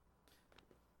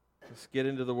Let's get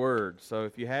into the Word. So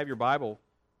if you have your Bible,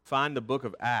 find the book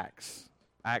of Acts,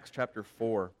 Acts chapter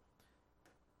 4.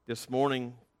 This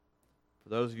morning, for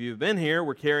those of you who have been here,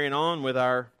 we're carrying on with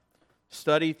our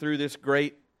study through this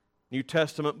great New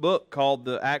Testament book called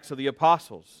the Acts of the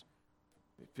Apostles.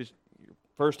 If it's your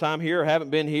first time here or haven't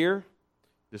been here,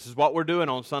 this is what we're doing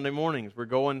on Sunday mornings. We're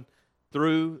going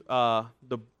through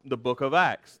the book of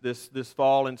Acts this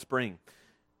fall and spring.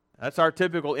 That's our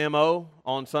typical MO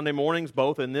on Sunday mornings,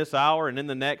 both in this hour and in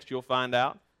the next, you'll find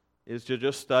out, is to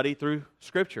just study through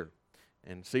Scripture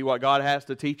and see what God has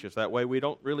to teach us. That way we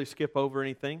don't really skip over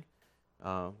anything.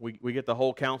 We get the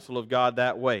whole counsel of God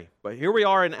that way. But here we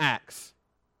are in Acts,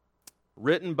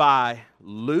 written by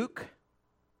Luke.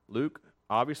 Luke,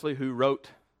 obviously, who wrote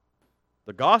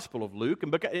the Gospel of Luke.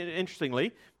 And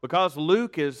interestingly, because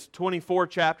Luke is 24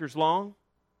 chapters long,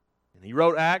 and he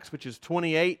wrote Acts, which is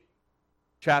 28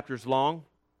 chapters long,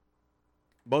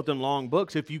 both in long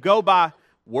books. If you go by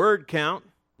word count,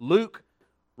 Luke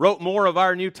wrote more of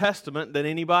our New Testament than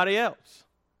anybody else.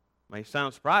 May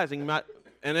sound surprising, and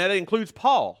that includes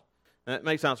Paul. That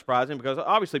may sound surprising because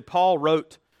obviously Paul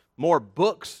wrote more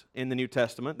books in the New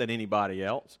Testament than anybody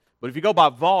else. But if you go by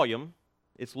volume,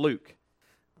 it's Luke.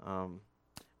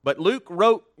 But Luke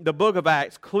wrote the book of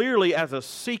Acts clearly as a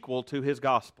sequel to his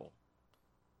gospel.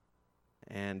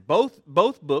 And both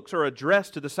books are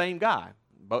addressed to the same guy.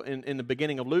 In the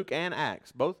beginning of Luke and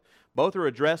Acts, both are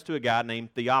addressed to a guy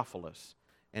named Theophilus.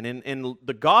 And in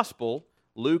the gospel,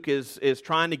 Luke is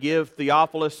trying to give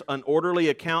Theophilus an orderly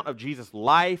account of Jesus'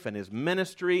 life and his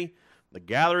ministry, the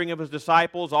gathering of his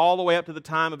disciples, all the way up to the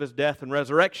time of his death and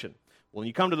resurrection. Well,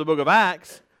 you come to the book of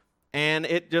Acts, and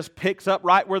it just picks up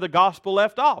right where the gospel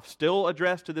left off, still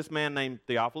addressed to this man named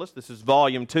Theophilus. This is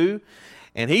volume 2,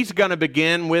 and he's going to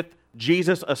begin with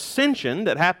Jesus' ascension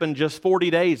that happened just 40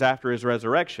 days after his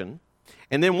resurrection.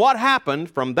 And then what happened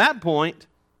from that point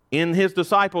in his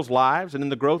disciples' lives and in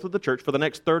the growth of the church for the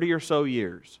next 30 or so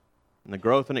years. And the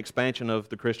growth and expansion of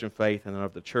the Christian faith and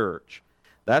of the church.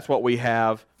 That's what we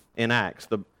have in Acts.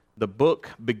 The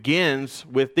book begins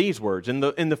with these words. In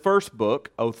the first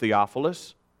book, O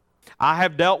Theophilus, I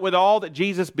have dealt with all that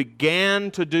Jesus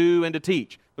began to do and to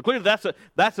teach. So clearly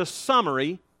that's a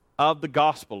summary of the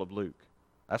Gospel of Luke.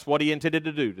 That's what he intended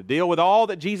to do, to deal with all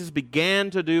that Jesus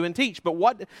began to do and teach. But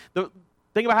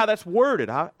think about how that's worded.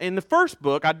 In the first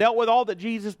book, I dealt with all that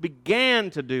Jesus began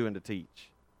to do and to teach.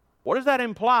 What does that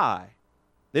imply?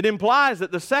 It implies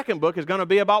that the second book is going to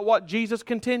be about what Jesus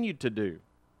continued to do.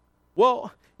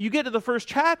 Well, you get to the first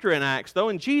chapter in Acts, though,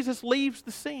 and Jesus leaves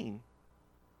the scene.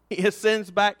 He ascends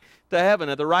back to heaven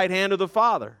at the right hand of the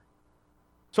Father.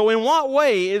 So in what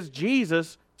way is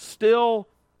Jesus still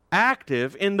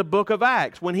active in the book of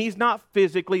Acts when he's not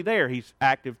physically there? He's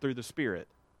active through the Spirit,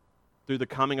 through the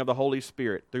coming of the Holy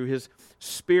Spirit, through his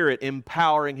Spirit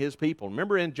empowering his people.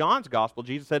 Remember in John's Gospel,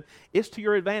 Jesus said, it's to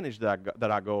your advantage that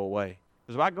I go away.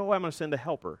 Because if I go away, I'm going to send a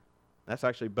helper. That's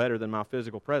actually better than my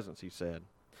physical presence, he said.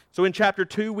 So in chapter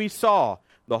 2, we saw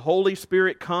the Holy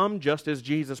Spirit come just as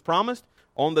Jesus promised.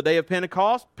 On the day of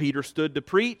Pentecost, Peter stood to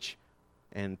preach,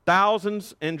 and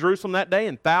thousands in Jerusalem that day,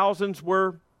 and thousands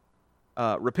were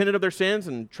repented of their sins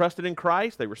and trusted in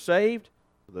Christ. They were saved.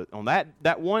 On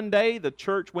that one day, the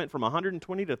church went from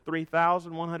 120 to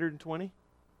 3,120.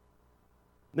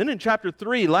 Then in chapter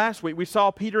 3, last week, we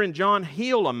saw Peter and John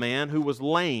heal a man who was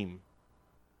lame.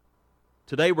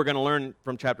 Today, we're going to learn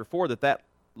from chapter 4 that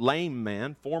lame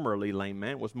man, formerly lame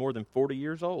man, was more than 40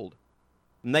 years old.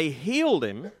 And they healed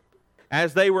him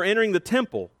as they were entering the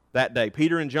temple that day,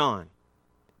 Peter and John,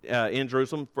 in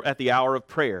Jerusalem at the hour of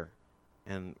prayer.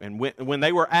 And when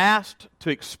they were asked to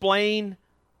explain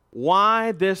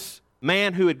why this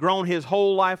man who had grown his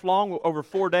whole life long, over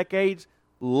 4 decades,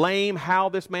 lame, how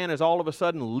this man is all of a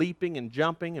sudden leaping and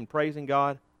jumping and praising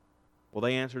God, well,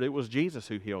 they answered it was Jesus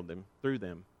who healed them through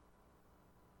them.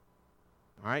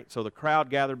 All right, so the crowd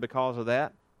gathered because of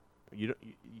that.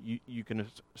 You can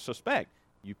suspect.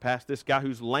 You pass this guy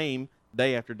who's lame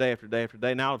day after day after day after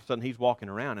day, now all of a sudden he's walking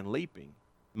around and leaping.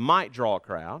 Might draw a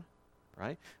crowd.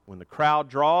 Right? When the crowd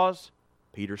draws,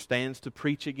 Peter stands to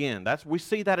preach again. We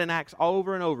see that in Acts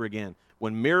over and over again.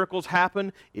 When miracles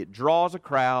happen, it draws a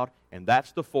crowd, and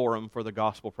that's the forum for the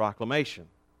gospel proclamation.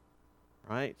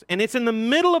 Right? And it's in the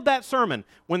middle of that sermon,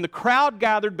 when the crowd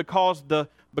gathered because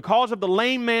of the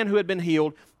lame man who had been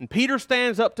healed, and Peter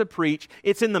stands up to preach,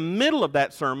 it's in the middle of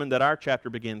that sermon that our chapter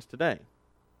begins today.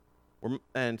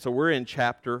 And so we're in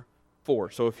chapter 4.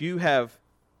 So if you have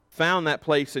found that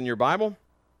place in your Bible,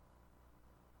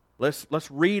 Let's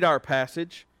read our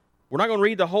passage. We're not going to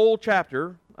read the whole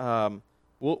chapter.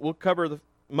 We'll cover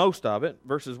most of it,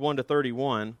 verses 1 to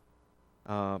 31.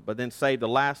 but then save the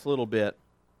last little bit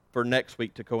for next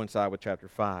week to coincide with chapter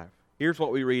 5. Here's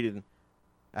what we read in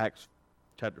Acts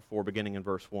chapter 4, beginning in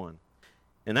verse 1.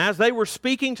 And as they were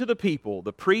speaking to the people,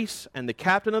 the priests and the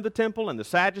captain of the temple and the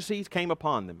Sadducees came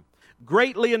upon them,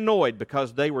 greatly annoyed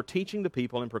because they were teaching the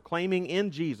people and proclaiming in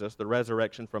Jesus the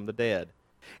resurrection from the dead.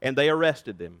 And they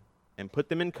arrested them and put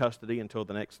them in custody until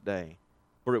the next day,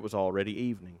 for it was already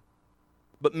evening.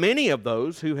 But many of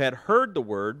those who had heard the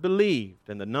word believed,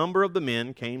 and the number of the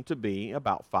men came to be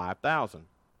about 5,000.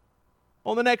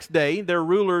 On the next day, their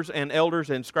rulers and elders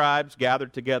and scribes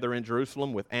gathered together in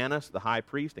Jerusalem with Annas the high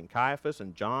priest, and Caiaphas,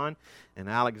 and John, and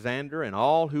Alexander, and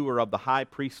all who were of the high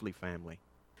priestly family.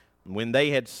 And when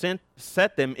they had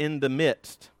set them in the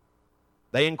midst,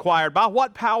 they inquired, "By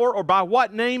what power or by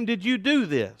what name did you do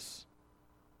this?"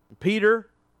 And Peter,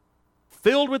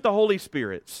 filled with the Holy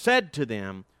Spirit, said to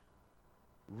them,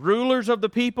 "Rulers of the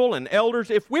people and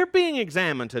elders, if we're being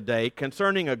examined today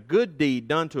concerning a good deed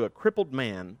done to a crippled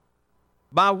man,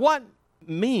 by what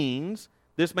means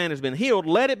this man has been healed,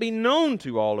 let it be known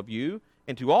to all of you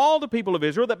and to all the people of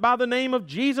Israel that by the name of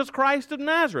Jesus Christ of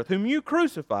Nazareth, whom you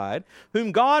crucified,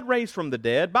 whom God raised from the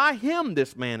dead, by him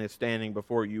this man is standing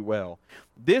before you well.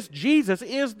 This Jesus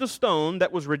is the stone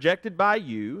that was rejected by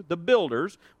you, the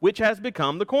builders, which has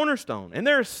become the cornerstone. And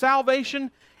there is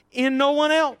salvation in no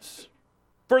one else.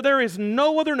 For there is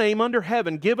no other name under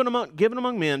heaven given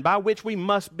among men by which we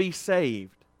must be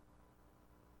saved."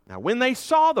 Now, when they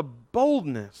saw the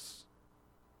boldness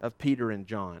of Peter and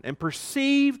John and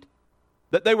perceived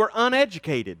that they were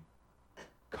uneducated,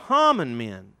 common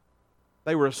men,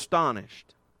 they were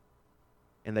astonished.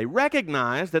 And they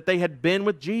recognized that they had been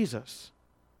with Jesus.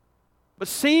 But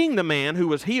seeing the man who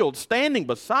was healed standing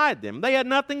beside them, they had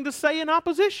nothing to say in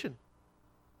opposition.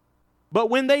 But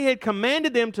when they had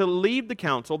commanded them to leave the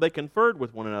council, they conferred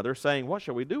with one another, saying, "What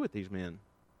shall we do with these men?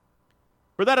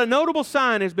 For that a notable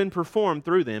sign has been performed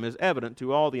through them is evident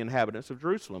to all the inhabitants of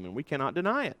Jerusalem, and we cannot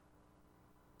deny it.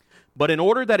 But in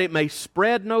order that it may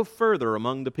spread no further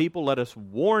among the people, let us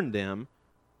warn them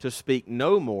to speak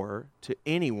no more to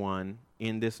anyone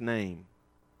in this name."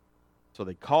 So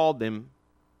they called them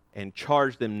and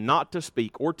charged them not to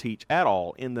speak or teach at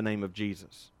all in the name of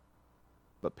Jesus.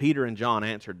 But Peter and John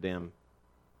answered them,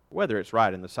 "Whether it's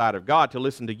right in the sight of God to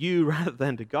listen to you rather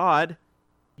than to God,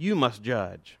 you must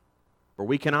judge. For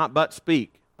we cannot but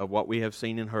speak of what we have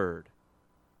seen and heard."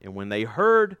 And when they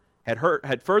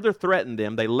had further threatened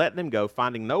them, they let them go,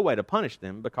 finding no way to punish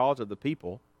them because of the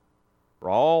people. For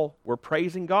all were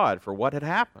praising God for what had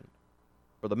happened.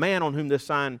 For the man on whom this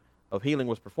sign of healing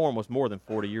was performed was more than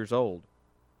 40 years old.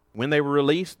 When they were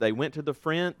released, they went to their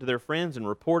friends and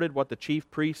reported what the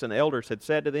chief priests and elders had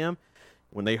said to them.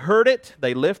 When they heard it,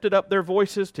 they lifted up their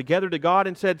voices together to God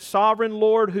and said, "Sovereign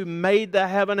Lord, who made the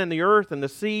heaven and the earth and the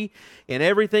sea and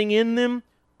everything in them,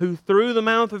 who through the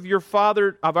mouth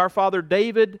of our father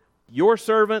David, your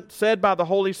servant, said by the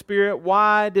Holy Spirit,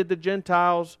 why did the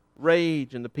Gentiles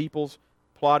rage and the peoples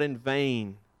plot in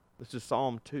vain?" This is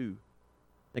Psalm 2.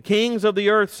 "The kings of the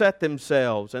earth set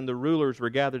themselves, and the rulers were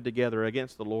gathered together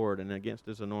against the Lord and against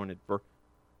his anointed. For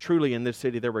truly in this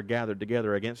city they were gathered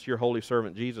together against your holy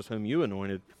servant Jesus, whom you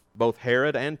anointed, both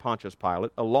Herod and Pontius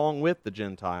Pilate, along with the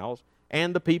Gentiles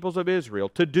and the peoples of Israel,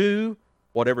 to do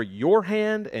whatever your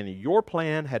hand and your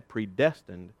plan had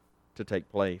predestined to take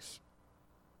place.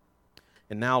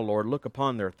 And now, Lord, look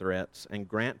upon their threats and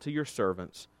grant to your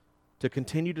servants to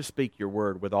continue to speak your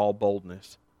word with all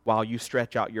boldness, while you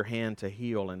stretch out your hand to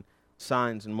heal, and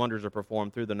signs and wonders are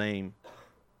performed through the name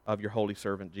of your holy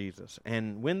servant Jesus."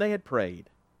 And when they had prayed,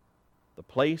 the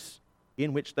place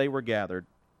in which they were gathered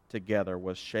together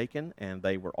was shaken, and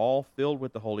they were all filled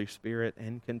with the Holy Spirit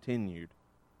and continued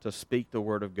to speak the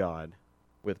word of God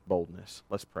with boldness.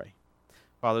 Let's pray.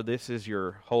 Father, this is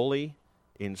your holy,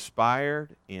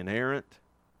 inspired, inerrant,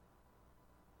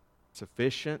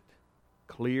 sufficient,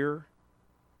 clear,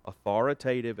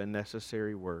 authoritative, and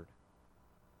necessary word.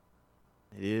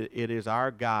 It is our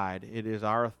guide. It is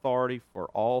our authority for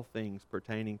all things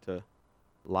pertaining to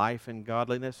life and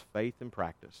godliness, faith and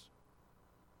practice.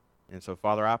 And so,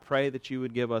 Father, I pray that you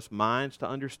would give us minds to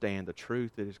understand the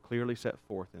truth that is clearly set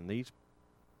forth in these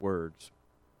words.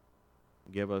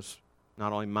 Give us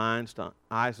not only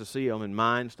eyes to see them and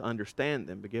minds to understand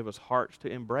them, but give us hearts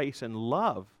to embrace and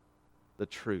love the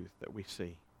truth that we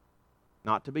see,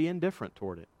 not to be indifferent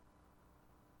toward it.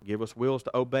 Give us wills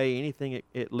to obey anything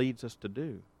it leads us to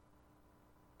do.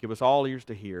 Give us all ears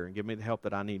to hear, and give me the help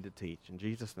that I need to teach. In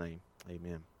Jesus' name,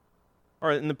 amen. All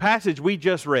right, in the passage we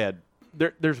just read,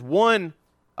 there's one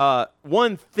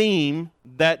theme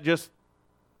that just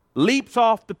leaps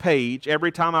off the page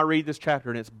every time I read this chapter,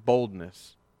 and it's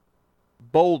boldness.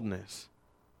 boldness.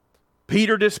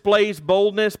 Peter displays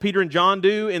boldness. Peter and John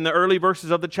do in the early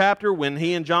verses of the chapter when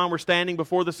he and John were standing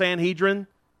before the Sanhedrin.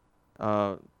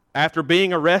 After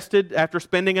being arrested, after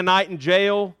spending a night in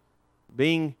jail,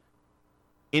 being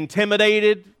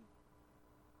intimidated,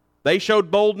 they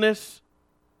showed boldness.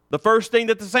 The first thing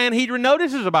that the Sanhedrin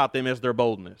notices about them is their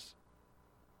boldness.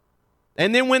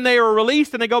 And then when they are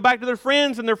released and they go back to their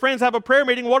friends and their friends have a prayer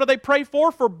meeting, what do they pray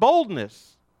for? For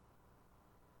boldness.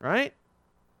 Right?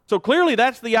 So clearly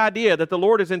that's the idea that the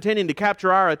Lord is intending to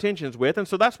capture our attentions with, and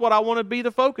so that's what I want to be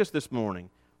the focus this morning.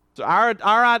 So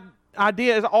our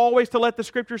idea is always to let the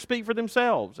Scriptures speak for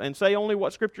themselves and say only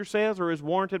what Scripture says or is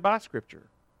warranted by Scripture.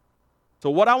 So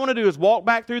what I want to do is walk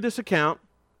back through this account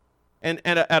and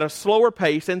at a slower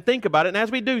pace and think about it. And as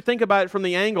we do, think about it from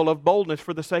the angle of boldness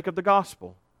for the sake of the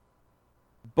gospel.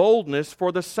 Boldness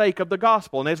for the sake of the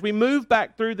gospel. And as we move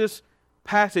back through this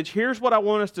passage, here's what I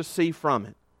want us to see from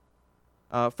it.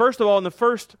 First of all,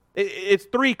 it's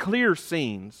three clear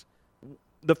scenes.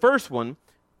 The first one,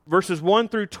 verses 1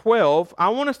 through 12, I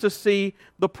want us to see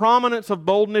the prominence of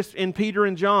boldness in Peter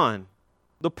and John.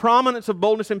 The prominence of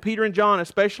boldness in Peter and John,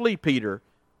 especially Peter.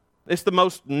 It's the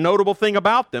most notable thing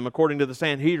about them, according to the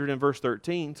Sanhedrin in verse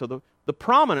 13. So the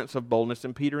prominence of boldness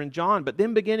in Peter and John. But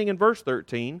then beginning in verse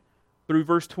 13 through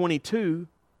verse 22,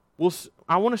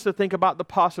 I want us to think about the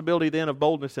possibility then of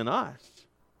boldness in us.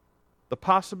 The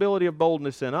possibility of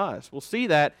boldness in us. We'll see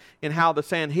that in how the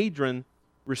Sanhedrin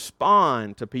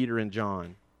respond to Peter and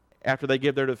John after they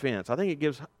give their defense. I think it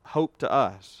gives hope to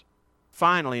us.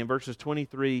 Finally, in verses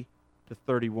 23 to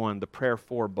 31, the prayer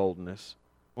for boldness.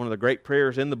 One of the great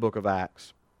prayers in the book of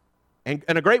Acts. And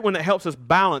a great one that helps us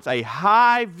balance a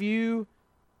high view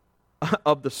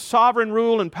of the sovereign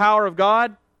rule and power of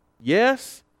God,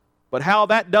 yes, but how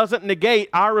that doesn't negate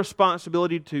our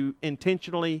responsibility to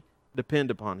intentionally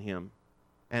depend upon Him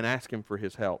and ask Him for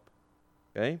His help.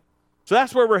 Okay? So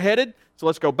that's where we're headed. So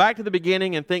let's go back to the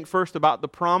beginning and think first about the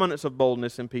prominence of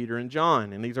boldness in Peter and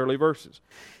John in these early verses.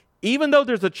 Even though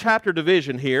there's a chapter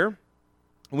division here,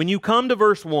 when you come to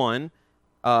verse 1,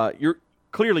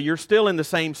 you're still in the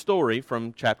same story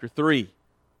from chapter 3.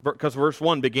 Because verse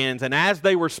 1 begins, and as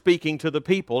they were speaking to the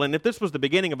people, and if this was the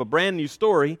beginning of a brand new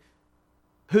story,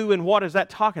 who and what is that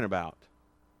talking about?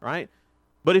 Right?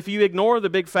 But if you ignore the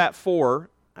big fat 4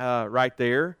 right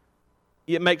there,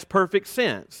 it makes perfect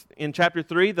sense. In chapter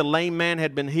 3, the lame man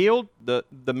had been healed. The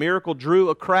miracle drew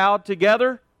a crowd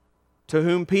together to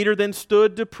whom Peter then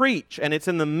stood to preach. And it's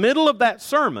in the middle of that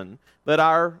sermon that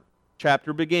our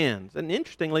chapter begins. And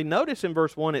interestingly, notice in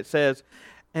verse 1 it says,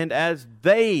 and as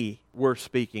they were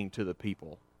speaking to the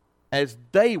people. As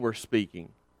they were speaking.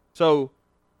 So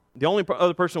the only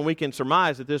other person we can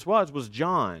surmise that this was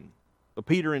John. So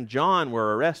Peter and John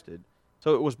were arrested.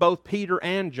 So it was both Peter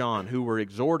and John who were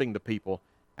exhorting the people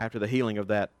after the healing of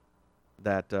that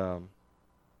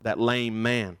lame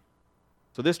man.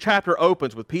 So this chapter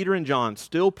opens with Peter and John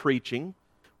still preaching,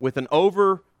 with an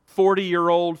over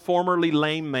 40-year-old formerly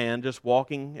lame man just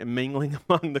walking and mingling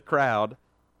among the crowd,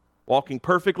 walking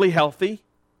perfectly healthy.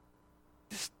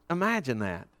 Just imagine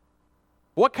that.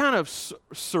 What kind of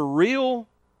surreal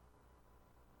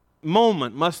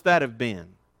moment must that have been?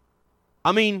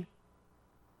 I mean,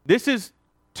 this is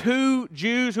 2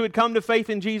 Jews who had come to faith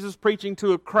in Jesus preaching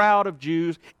to a crowd of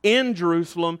Jews in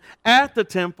Jerusalem at the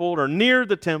temple or near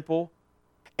the temple.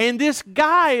 And this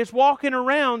guy is walking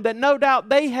around that no doubt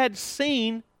they had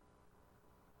seen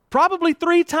probably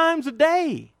 3 times a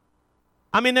day.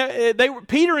 I mean,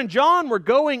 Peter and John were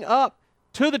going up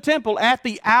to the temple at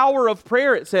the hour of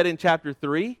prayer, it said in chapter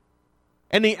 3.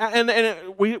 And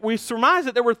we surmise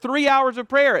that there were 3 hours of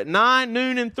prayer at 9,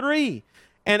 noon, and 3.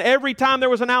 And every time there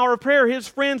was an hour of prayer, his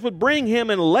friends would bring him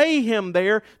and lay him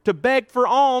there to beg for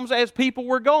alms as people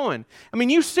were going. I mean,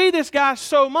 you see this guy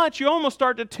so much, you almost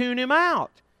start to tune him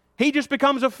out. He just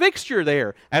becomes a fixture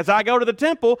there. As I go to the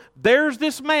temple, there's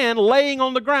this man laying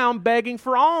on the ground begging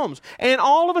for alms. And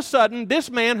all of a sudden,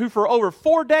 this man who for over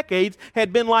 4 decades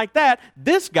had been like that,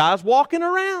 this guy's walking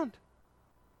around.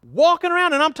 Walking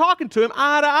around, and I'm talking to him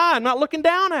eye to eye. I'm not looking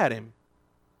down at him.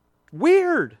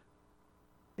 Weird.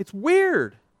 It's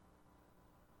weird.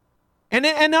 And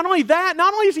not only that,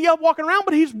 not only is he up walking around,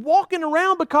 but he's walking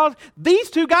around because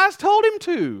these 2 guys told him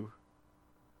to.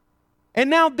 And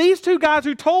now these 2 guys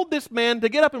who told this man to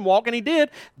get up and walk, and he did,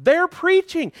 they're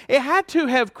preaching. It had to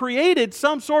have created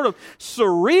some sort of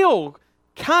surreal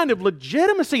kind of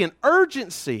legitimacy and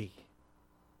urgency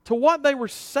to what they were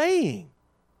saying,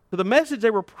 to the message they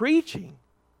were preaching.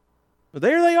 But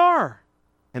there they are.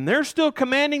 And they're still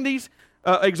commanding these,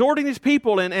 exhorting these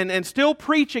people and still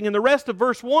preaching. And the rest of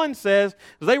verse 1 says,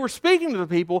 as they were speaking to the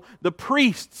people, the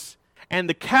priests and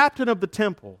the captain of the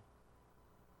temple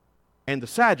and the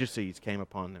Sadducees came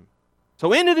upon them.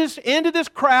 So into this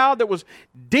crowd that was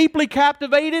deeply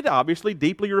captivated, obviously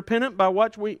deeply repentant by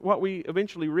what we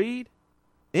eventually read,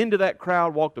 into that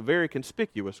crowd walked a very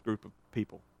conspicuous group of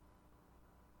people.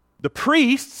 The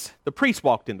priests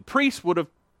walked in. The priests would have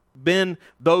been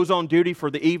those on duty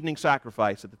for the evening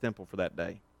sacrifice at the temple for that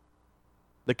day.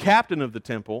 The captain of the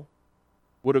temple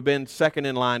would have been second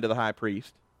in line to the high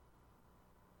priest.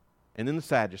 And then the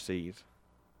Sadducees.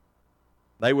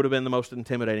 They would have been the most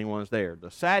intimidating ones there.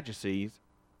 The Sadducees,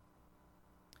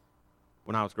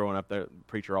 when I was growing up, the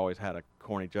preacher always had a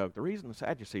corny joke. The reason the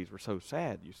Sadducees were so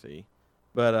sad, you see.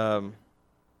 But I'm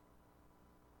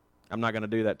not going to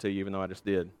do that to you, even though I just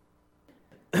did.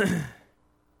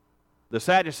 The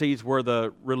Sadducees were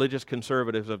the religious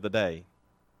conservatives of the day.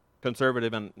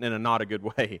 Conservative in a not a good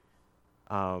way.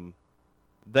 The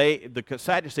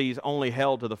Sadducees only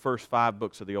held to the first 5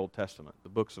 books of the Old Testament, the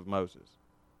books of Moses.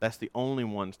 That's the only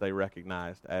ones they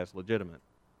recognized as legitimate.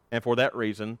 And for that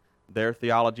reason, their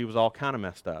theology was all kind of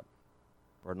messed up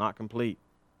or not complete.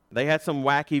 They had some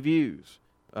wacky views.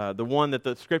 The one that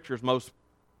the Scriptures most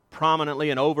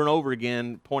prominently and over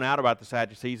again point out about the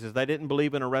Sadducees is they didn't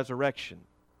believe in a resurrection.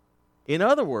 In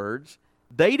other words,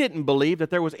 they didn't believe that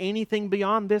there was anything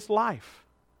beyond this life.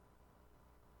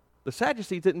 The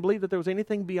Sadducees didn't believe that there was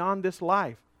anything beyond this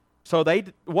life. So they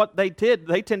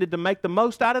tended to make the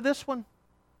most out of this one.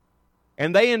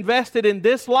 And they invested in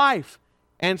this life.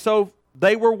 And so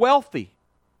they were wealthy.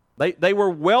 They were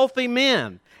wealthy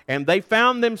men. And they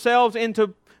found themselves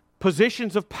into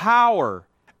positions of power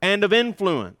and of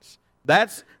influence.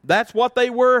 That's what they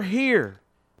were here.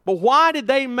 But why did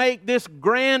they make this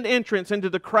grand entrance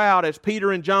into the crowd as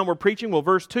Peter and John were preaching? Well,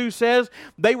 verse 2 says,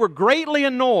 they were greatly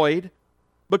annoyed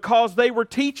because they were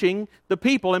teaching the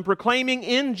people and proclaiming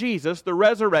in Jesus the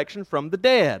resurrection from the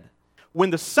dead. When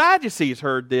the Sadducees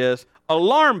heard this,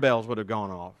 alarm bells would have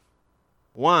gone off.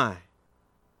 Why?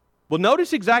 Well,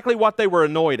 notice exactly what they were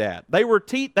annoyed at. They were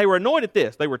annoyed at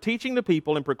this. They were teaching the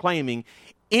people and proclaiming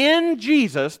in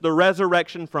Jesus the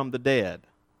resurrection from the dead.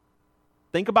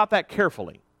 Think about that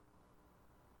carefully.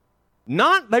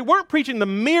 They weren't preaching the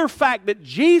mere fact that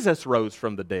Jesus rose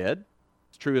from the dead,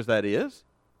 as true as that is,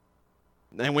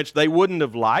 and which they wouldn't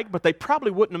have liked, but they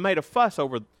probably wouldn't have made a fuss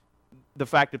over the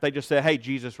fact that they just said, hey,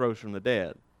 Jesus rose from the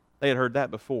dead. They had heard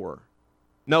that before.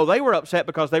 No, they were upset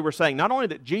because they were saying not only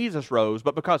that Jesus rose,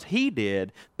 but because He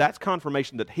did, that's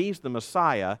confirmation that He's the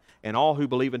Messiah, and all who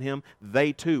believe in Him,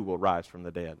 they too will rise from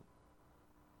the dead.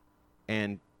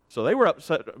 And so they were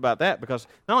upset about that because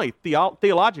not only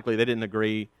theologically they didn't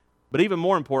agree, but even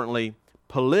more importantly,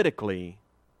 politically,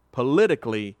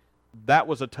 that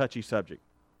was a touchy subject.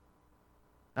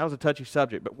 That was a touchy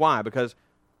subject. But why? Because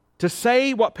to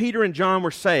say what Peter and John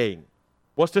were saying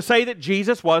was to say that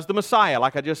Jesus was the Messiah,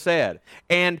 like I just said.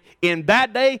 And in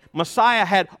that day, Messiah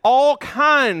had all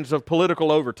kinds of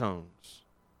political overtones.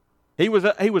 He was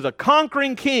a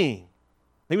conquering king.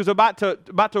 He was about to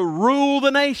rule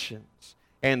the nations.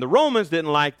 And the Romans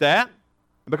didn't like that.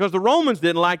 And because the Romans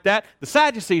didn't like that, the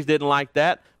Sadducees didn't like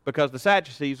that, because the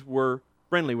Sadducees were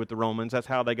friendly with the Romans. That's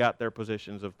how they got their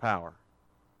positions of power.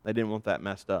 They didn't want that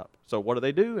messed up. So what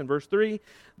do? In verse 3,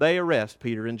 they arrest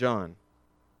Peter and John.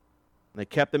 They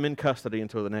kept them in custody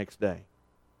until the next day,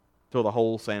 until the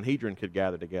whole Sanhedrin could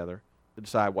gather together to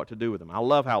decide what to do with them. I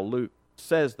love how Luke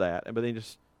says that, but then he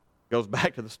just goes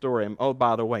back to the story. And, oh,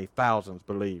 by the way, thousands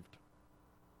believed.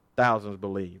 Thousands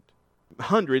believed.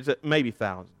 Hundreds, maybe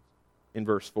thousands, in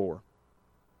verse 4.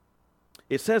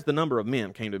 It says the number of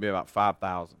men came to be about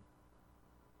 5,000.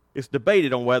 It's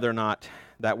debated on whether or not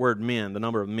that word men, the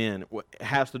number of men,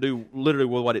 has to do literally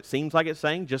with what it seems like it's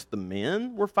saying, just the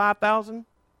men were 5,000,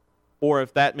 or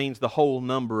if that means the whole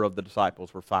number of the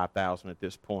disciples were 5,000 at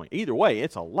this point. Either way,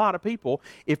 it's a lot of people.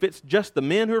 If it's just the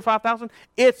men who are 5,000,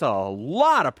 it's a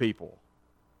lot of people.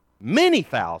 Many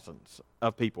thousands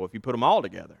of people if you put them all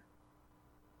together.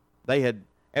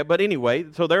 But anyway,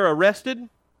 so they're arrested.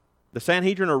 The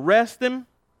Sanhedrin arrests them.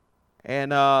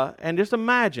 And just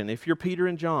imagine if you're Peter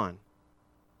and John.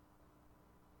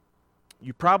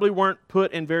 You probably weren't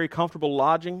put in very comfortable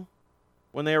lodging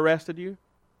when they arrested you.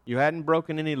 You hadn't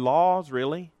broken any laws,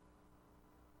 really.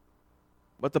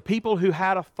 But the people who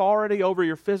had authority over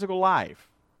your physical life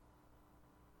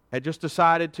had just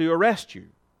decided to arrest you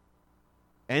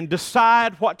and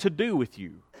decide what to do with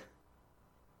you.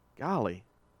 Golly.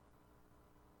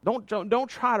 Don't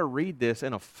try to read this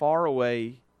in a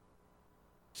faraway,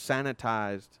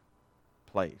 sanitized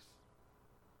place.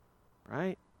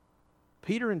 Right?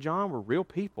 Peter and John were real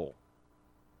people.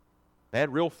 They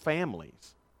had real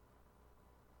families,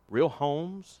 real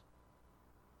homes.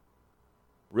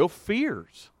 real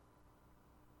fears.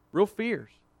 Real fears.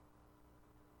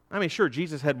 I mean, sure,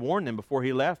 Jesus had warned them before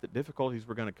he left that difficulties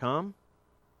were going to come.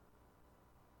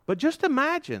 But just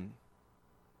imagine,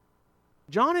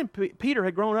 John and Peter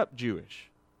had grown up Jewish,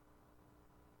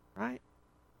 right?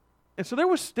 And so there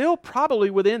was still probably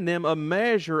within them a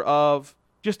measure of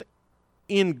just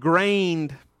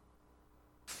ingrained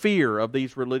fear of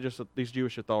these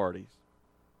Jewish authorities.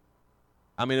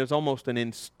 I mean, it was almost an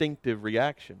instinctive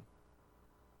reaction.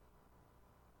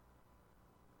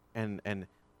 And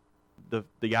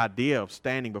the idea of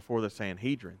standing before the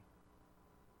Sanhedrin.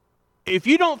 If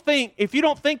you don't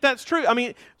think that's true, I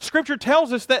mean, Scripture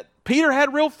tells us that Peter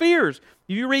had real fears.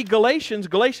 You read Galatians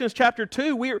chapter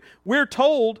 2, we're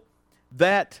told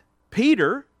that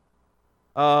Peter,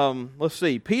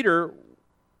 Peter,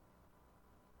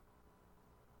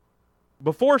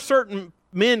 before certain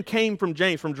men came from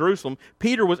Jerusalem,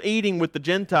 Peter was eating with the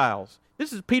Gentiles.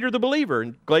 This is Peter the believer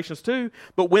in Galatians 2.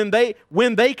 But when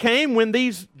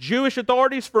these Jewish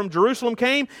authorities from Jerusalem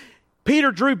came,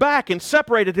 Peter drew back and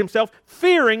separated himself,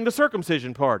 fearing the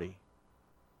circumcision party.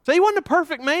 So he wasn't a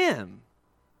perfect man.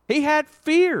 He had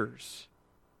fears.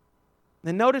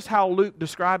 And notice how Luke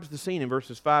describes the scene in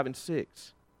verses 5 and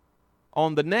 6.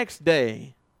 On the next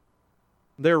day,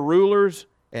 their rulers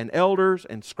and elders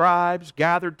and scribes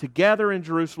gathered together in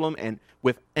Jerusalem, and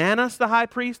with Annas the high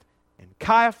priest, and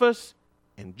Caiaphas,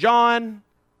 and John,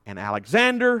 and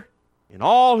Alexander, and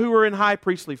all who were in high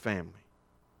priestly family.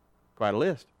 Quite a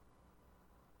list.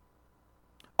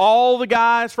 All the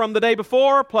guys from the day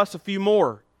before, plus a few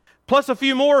more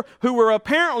who were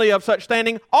apparently of such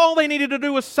standing, all they needed to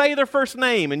do was say their first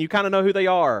name, and you kind of know who they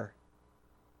are.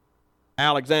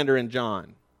 Alexander and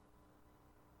John.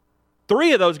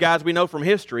 3 of those guys we know from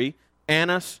history,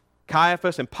 Annas,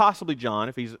 Caiaphas, and possibly John,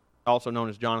 if he's also known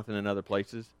as Jonathan in other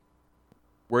places,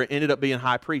 where it ended up being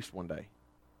high priest one day.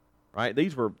 Right?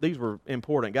 These were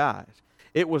important guys.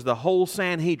 It was the whole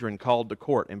Sanhedrin called to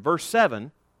court. And verse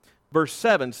 7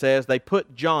 says they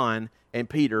put John and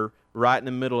Peter right in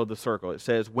the middle of the circle. It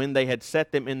says, when they had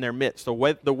set them in their midst.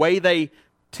 So the way they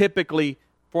typically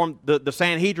formed, the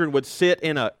Sanhedrin would sit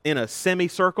in a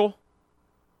semicircle,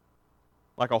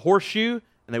 like a horseshoe,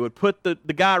 and they would put the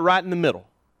guy right in the middle.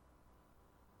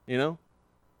 You know?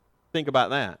 Think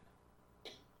about that.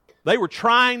 They were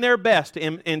trying their best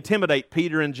to intimidate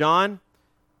Peter and John,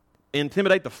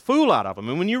 intimidate the fool out of them.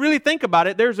 And when you really think about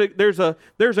it, there's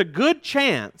a good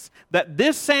chance that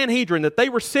this Sanhedrin that they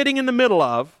were sitting in the middle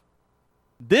of,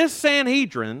 this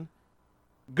Sanhedrin,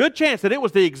 good chance that it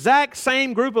was the exact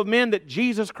same group of men that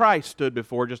Jesus Christ stood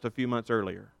before just a few months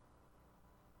earlier.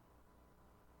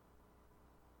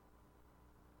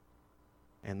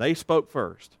 And they spoke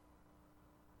first.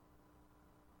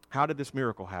 How did this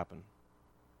miracle happen?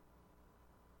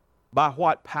 By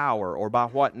what power or by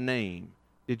what name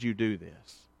did you do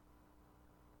this?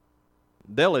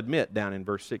 They'll admit down in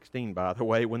verse 16, by the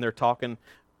way, when they're talking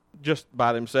just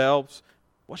by themselves,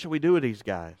 what shall we do with these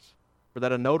guys? For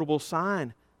that a notable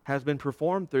sign has been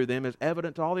performed through them as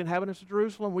evident to all the inhabitants of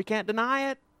Jerusalem. We can't deny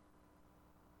it.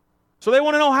 So they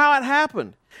want to know how it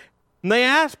happened. And they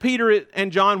asked Peter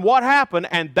and John what happened,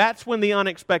 and that's when the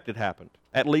unexpected happened,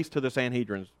 at least to the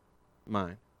Sanhedrin's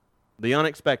mind. The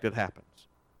unexpected happens.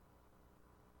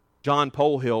 John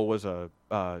Polhill was a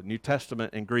New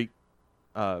Testament and Greek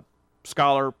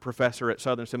scholar, professor at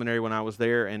Southern Seminary when I was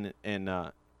there, and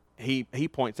he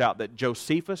points out that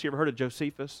Josephus, you ever heard of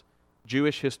Josephus?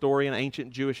 Jewish historian, ancient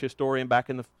Jewish historian back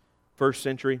in the 1st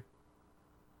century.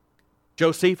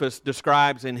 Josephus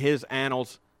describes in his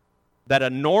annals that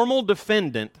a normal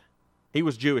defendant, he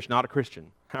was Jewish, not a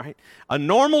Christian, all right? A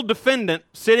normal defendant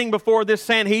sitting before this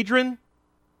Sanhedrin,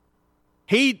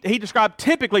 he described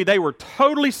typically they were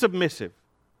totally submissive.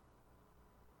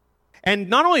 And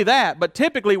not only that, but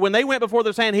typically when they went before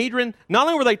the Sanhedrin, not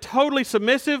only were they totally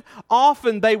submissive,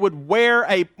 often they would wear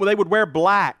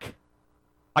black.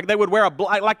 Like they would wear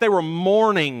like they were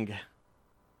mourning,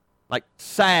 like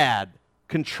sad,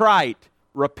 contrite,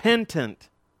 repentant,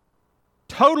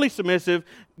 totally submissive,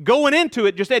 going into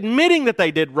it, just admitting that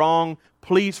they did wrong.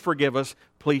 Please forgive us.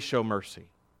 Please show mercy.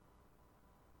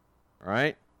 All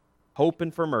right?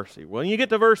 Hoping for mercy. Well, when you get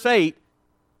to verse 8,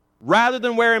 rather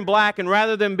than wearing black and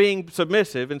rather than being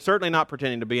submissive, and certainly not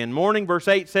pretending to be in mourning, verse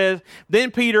 8 says,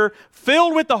 then Peter,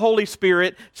 filled with the Holy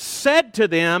Spirit, said to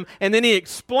them, and then he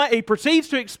proceeds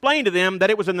to explain to them that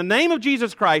it was in the name of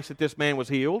Jesus Christ that this man was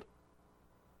healed,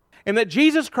 and that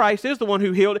Jesus Christ is the one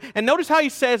who healed. And notice how he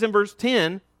says in verse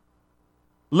 10,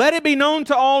 let it be known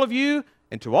to all of you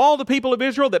and to all the people of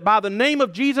Israel that by the name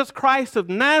of Jesus Christ of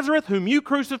Nazareth, whom you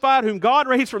crucified, whom God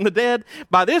raised from the dead,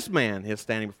 by this man is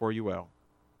standing before you well.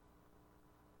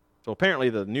 So apparently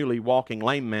the newly walking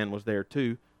lame man was there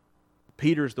too.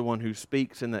 Peter's the one who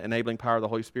speaks in the enabling power of the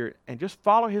Holy Spirit. And just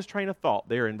follow his train of thought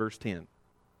there in verse 10.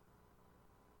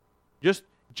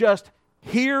 Just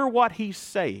hear what he's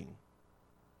saying.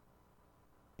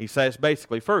 He says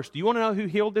basically, first, do you want to know who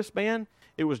healed this man?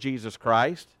 It was Jesus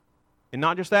Christ. And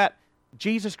not just that,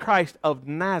 Jesus Christ of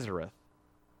Nazareth.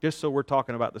 Just so we're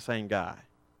talking about the same guy.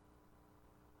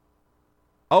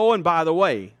 Oh, and by the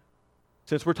way,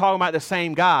 since we're talking about the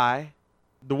same guy,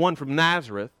 the one from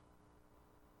Nazareth,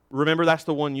 remember that's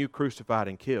the one you crucified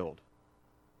and killed.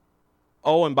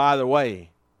 Oh, and by the way,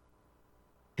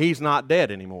 he's not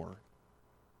dead anymore.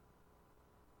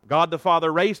 God the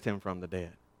Father raised him from the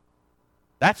dead.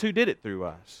 That's who did it through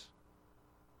us.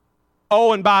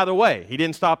 Oh, and by the way, he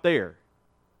didn't stop there.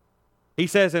 He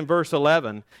says in verse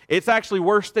 11, it's actually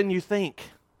worse than you think.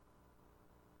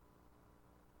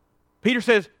 Peter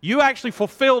says, you actually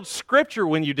fulfilled Scripture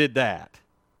when you did that.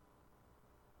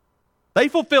 They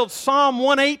fulfilled Psalm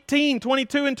 118,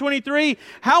 22, and 23.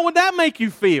 How would that make you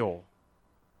feel?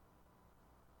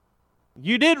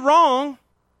 You did wrong.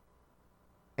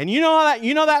 And you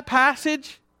know that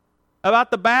passage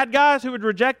about the bad guys who would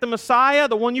reject the Messiah,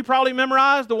 the one you probably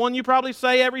memorized, the one you probably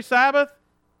say every Sabbath?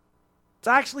 It's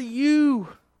actually you.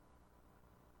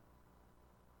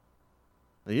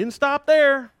 He didn't stop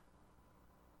there.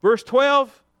 Verse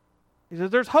 12, he says,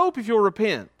 there's hope if you'll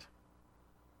repent.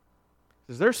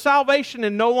 He says, there's salvation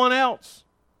in no one else.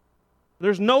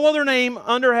 There's no other name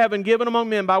under heaven given among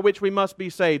men by which we must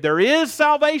be saved. There is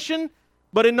salvation,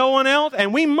 but in no one else,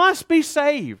 and we must be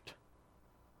saved.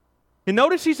 And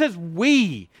notice he says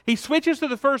we. He switches to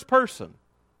the first person.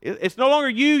 It's no longer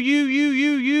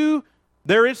you.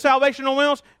 There is salvation in no one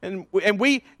else, and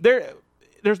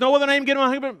there's no other name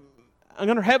given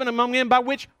under heaven among men by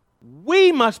which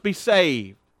we must be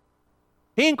saved.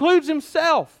 He includes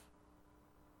himself.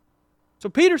 So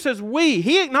Peter says we.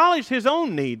 He acknowledged his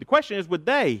own need. The question is, would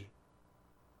they?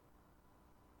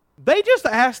 They just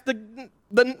asked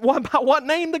about what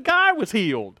name the guy was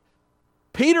healed.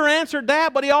 Peter answered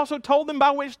that, but he also told them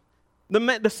by which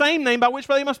the same name by which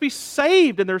they must be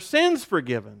saved and their sins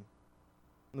forgiven.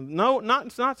 No,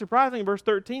 it's not surprising. Verse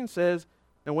 13 says,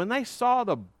 and when they saw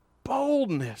the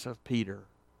boldness of Peter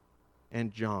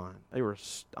and John, they were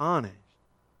astonished.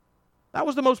 That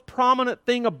was the most prominent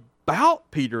thing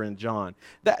about Peter and John.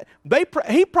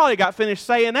 He probably got finished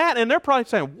saying that, and they're probably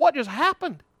saying, what just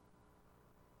happened?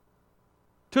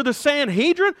 To the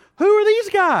Sanhedrin? Who are these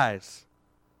guys?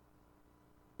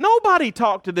 Nobody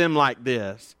talked to them like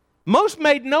this. Most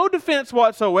made no defense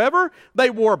whatsoever. They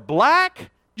wore black.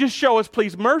 Just show us,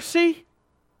 please, mercy.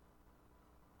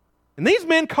 And these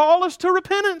men call us to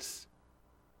repentance.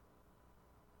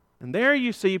 And there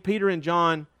you see Peter and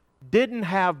John didn't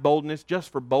have boldness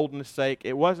just for boldness' sake.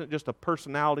 It wasn't just a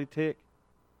personality tick.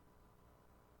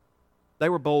 They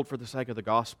were bold for the sake of the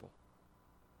gospel.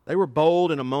 They were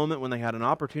bold in a moment when they had an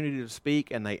opportunity to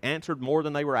speak, and they answered more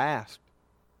than they were asked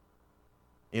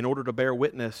in order to bear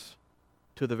witness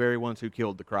to the very ones who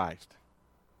killed the Christ.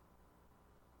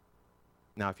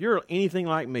 Now, if you're anything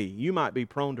like me, you might be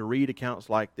prone to read accounts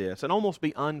like this and almost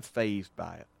be unfazed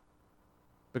by it.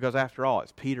 Because after all,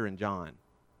 it's Peter and John.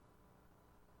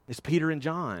 It's Peter and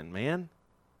John, man.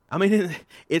 I mean,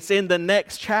 it's in the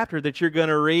next chapter that you're going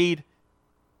to read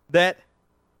that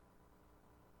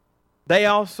they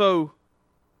also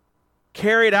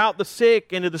carried out the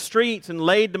sick into the streets and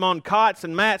laid them on cots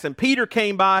and mats. And Peter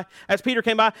came by. As Peter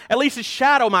came by, at least his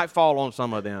shadow might fall on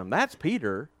some of them. That's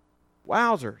Peter.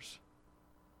 Wowzers.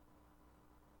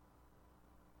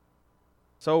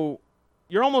 So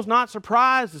you're almost not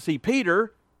surprised to see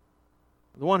Peter,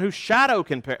 the one whose shadow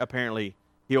can apparently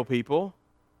heal people,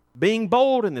 being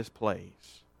bold in this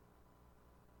place.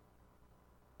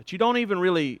 But you don't even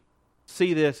really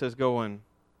see this as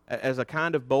a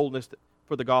kind of boldness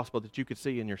for the gospel that you could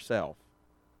see in yourself.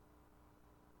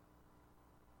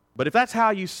 But if that's how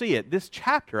you see it, this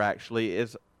chapter actually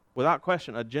is, without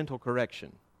question, a gentle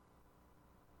correction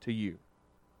to you.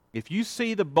 If you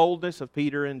see the boldness of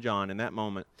Peter and John in that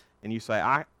moment, and you say,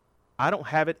 I don't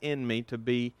have it in me to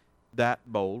be that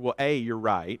bold. Well, A, you're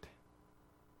right.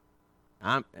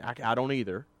 I don't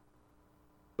either.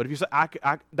 But if you say,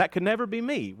 that could never be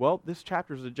me, well, this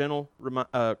chapter is a gentle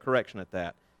correction at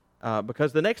that.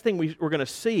 Because the next thing we're going to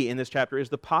see in this chapter is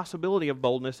the possibility of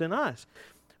boldness in us.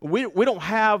 We don't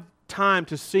have time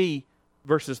to see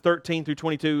verses 13 through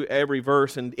 22, every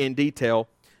verse in detail.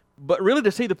 But really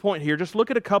to see the point here, just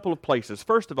look at a couple of places.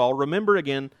 First of all, remember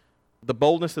again the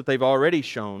boldness that they've already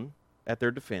shown at their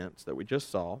defense that we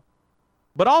just saw.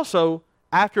 But also,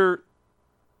 after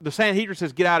the Sanhedrin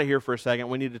says, get out of here for a second,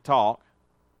 we need to talk.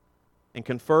 and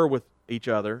confer with each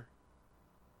other.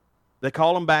 They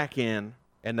call them back in,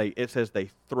 and it says they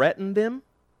threatened them.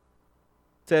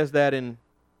 It says that in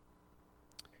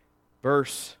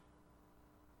verse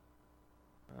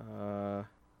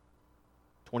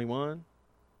 21.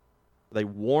 They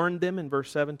warned them in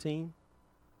verse 17.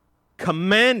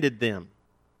 Commanded them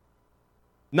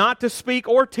not to speak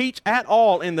or teach at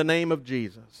all in the name of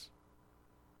Jesus.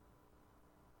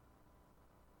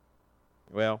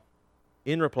 Well,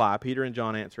 in reply, Peter and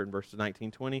John answered in verses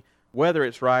 19-20, whether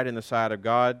it's right in the sight of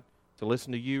God to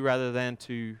listen to you rather than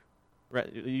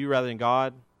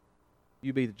God,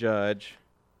 you be the judge.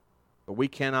 But we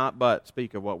cannot but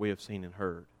speak of what we have seen and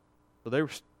heard. So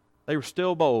they were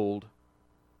still bold,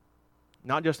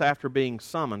 not just after being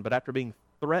summoned, but after being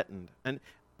threatened. And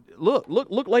look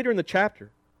later in the chapter.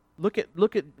 Look at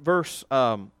verse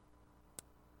 29,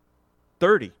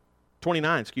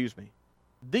 excuse me.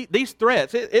 These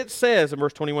threats, it says in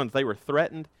verse 21 that they were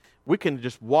threatened. We can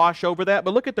just wash over that.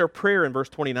 But look at their prayer in verse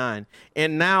 29.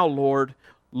 And now, Lord,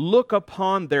 look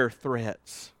upon their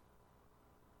threats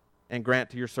and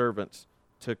grant to your servants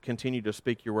to continue to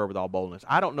speak your word with all boldness.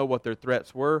 I don't know what their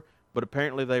threats were, but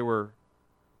apparently they were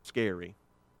scary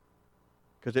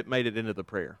because it made it into the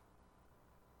prayer.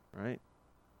 Right?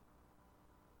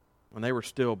 And they were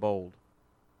still bold.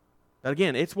 But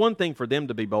again, it's one thing for them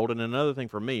to be bold and another thing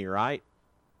for me, right?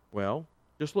 Well,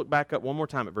 just look back up one more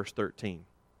time at verse 13.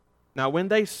 Now, when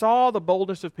they saw the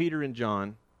boldness of Peter and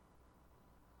John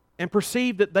and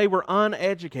perceived that they were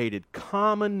uneducated,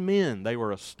 common men, they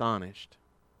were astonished.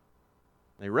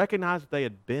 They recognized that they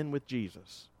had been with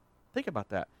Jesus. Think about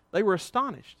that. They were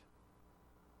astonished.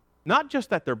 Not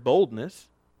just at their boldness,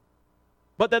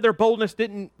 but that their boldness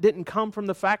didn't come from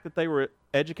the fact that they were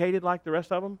educated like the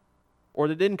rest of them, or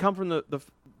that didn't come from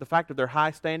the fact of their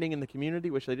high standing in the community,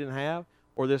 which they didn't have,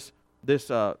 or this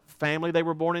family they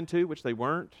were born into, which they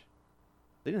weren't.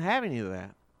 They didn't have any of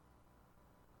that.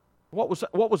 What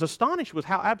was astonishing was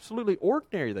how absolutely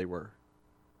ordinary they were.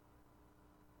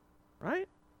 Right?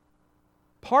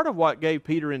 Part of what gave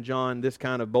Peter and John this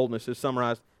kind of boldness is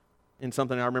summarized in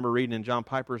something I remember reading in John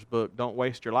Piper's book, Don't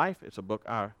Waste Your Life. It's a book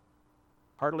I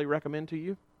heartily recommend to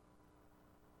you.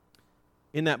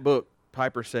 In that book,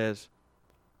 Piper says,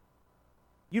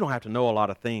 you don't have to know a lot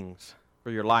of things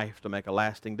for your life to make a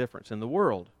lasting difference in the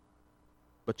world.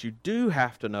 But you do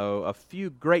have to know a few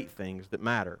great things that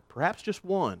matter, perhaps just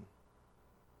one,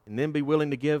 and then be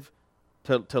willing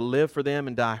to live for them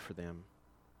and die for them.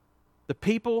 The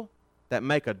people that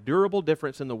make a durable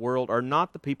difference in the world are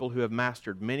not the people who have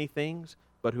mastered many things,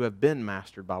 but who have been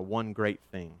mastered by one great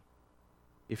thing.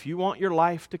 If you want your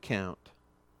life to count,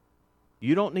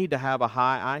 you don't need to have a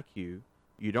high IQ.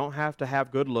 You don't have to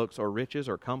have good looks or riches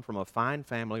or come from a fine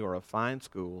family or a fine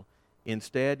school.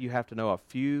 Instead, you have to know a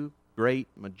few great,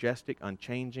 majestic,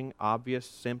 unchanging,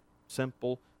 obvious,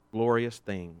 simple, glorious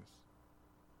things.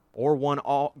 Or one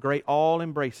great,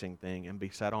 all-embracing thing and be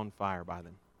set on fire by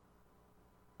them.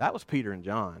 That was Peter and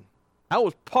John. That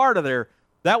was part of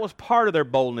their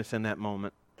boldness in that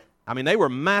moment. I mean, they were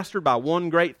mastered by one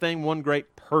great thing, one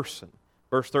great person.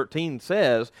 Verse 13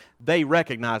 says they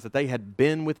recognized that they had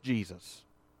been with Jesus.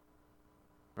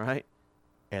 Right?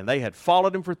 And they had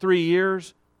followed him for 3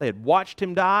 years. They had watched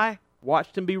him die,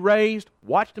 watched him be raised,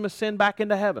 watched him ascend back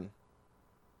into heaven.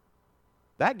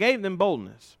 That gave them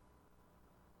boldness.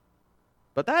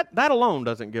 But that alone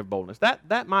doesn't give boldness.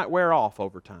 That might wear off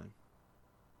over time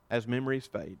as memories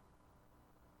fade.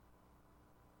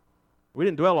 We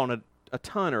didn't dwell on it a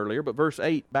ton earlier, but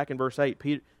back in verse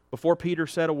 8, before Peter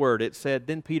said a word, it said,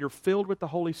 then Peter, filled with the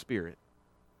Holy Spirit,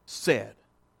 said,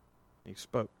 he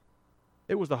spoke.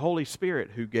 It was the Holy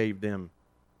Spirit who gave them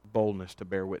boldness to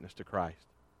bear witness to Christ.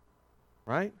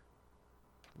 Right?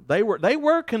 They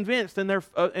were convinced in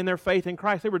their faith in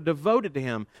Christ. They were devoted to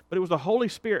him, but it was the Holy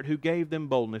Spirit who gave them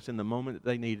boldness in the moment that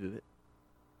they needed it,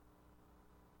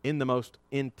 in the most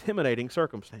intimidating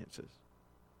circumstances.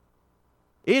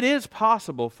 It is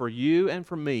possible for you and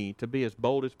for me to be as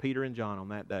bold as Peter and John on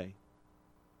that day.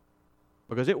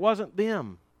 Because it wasn't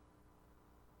them.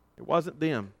 It wasn't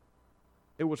them.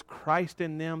 It was Christ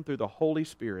in them through the Holy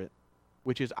Spirit,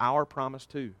 which is our promise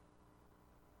too.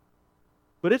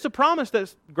 But it's a promise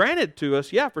that's granted to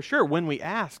us, yeah, for sure, when we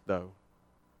ask, though.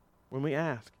 When we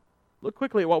ask. Look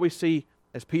quickly at what we see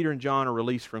as Peter and John are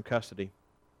released from custody.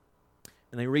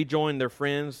 And they rejoin their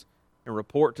friends and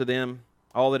report to them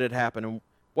all that had happened. And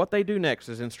what they do next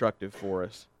is instructive for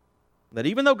us. That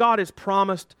even though God has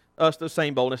promised us the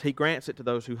same boldness, he grants it to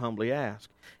those who humbly ask.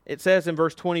 It says in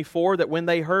verse 24 that when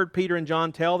they heard Peter and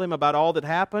John tell them about all that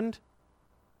happened,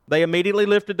 they immediately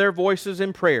lifted their voices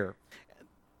in prayer.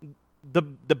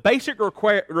 the basic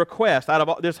request out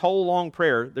of this whole long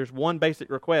prayer, there's one basic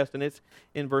request, and it's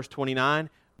in verse 29,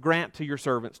 grant to your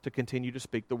servants to continue to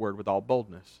speak the word with all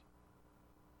boldness.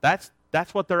 That's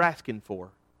what they're asking for.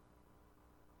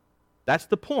 That's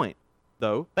the point,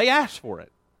 though. They asked for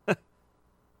it.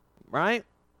 Right?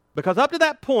 Because up to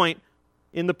that point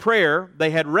in the prayer, they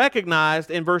had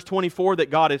recognized in verse 24 that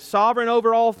God is sovereign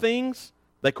over all things.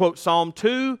 They quote Psalm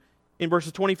 2 in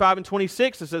verses 25 and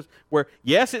 26. It says, where,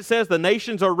 yes, it says the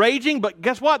nations are raging, but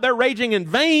guess what? They're raging in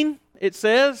vain, it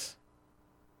says.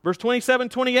 Verse 27,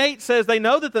 28 says they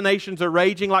know that the nations are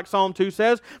raging, like Psalm 2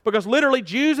 says, because literally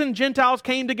Jews and Gentiles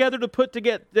came together to put to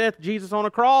get death Jesus on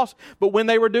a cross. But when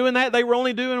they were doing that, they were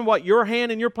only doing what your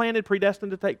hand and your plan had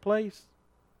predestined to take place.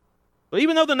 But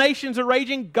even though the nations are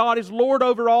raging, God is Lord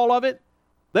over all of it.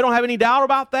 They don't have any doubt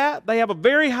about that. They have a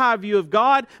very high view of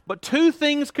God, but two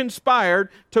things conspired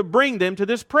to bring them to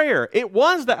this prayer. It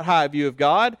was that high view of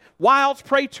God. Why else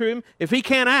pray to Him if He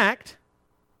can't act?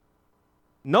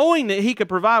 Knowing that He could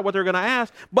provide what they're going to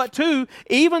ask. But two,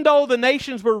 even though the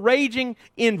nations were raging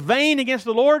in vain against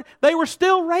the Lord, they were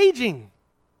still raging.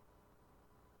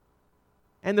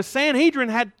 And the Sanhedrin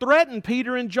had threatened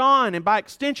Peter and John, and by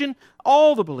extension,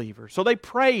 all the believers. So they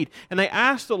prayed, and they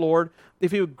asked the Lord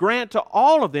if He would grant to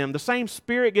all of them the same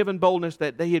Spirit-given boldness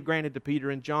that He had granted to Peter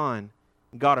and John.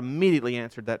 And God immediately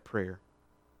answered that prayer.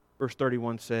 Verse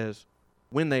 31 says,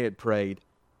 when they had prayed,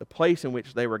 the place in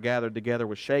which they were gathered together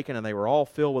was shaken, and they were all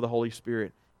filled with the Holy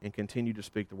Spirit and continued to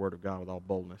speak the word of God with all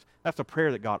boldness. That's a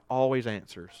prayer that God always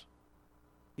answers.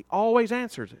 He always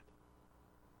answers it.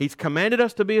 He's commanded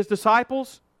us to be His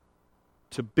disciples,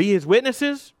 to be His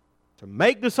witnesses, to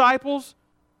make disciples,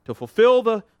 to fulfill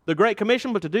the Great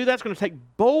Commission. But to do that's going to take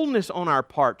boldness on our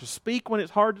part, to speak when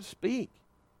it's hard to speak.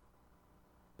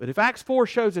 But if Acts 4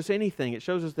 shows us anything, it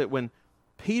shows us that when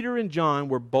Peter and John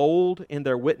were bold in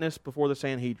their witness before the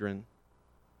Sanhedrin,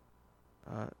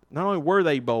 not only were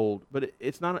they bold, but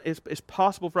it's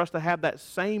possible for us to have that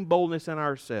same boldness in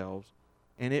ourselves,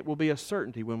 and it will be a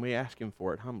certainty when we ask Him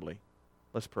for it humbly.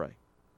 Let's pray.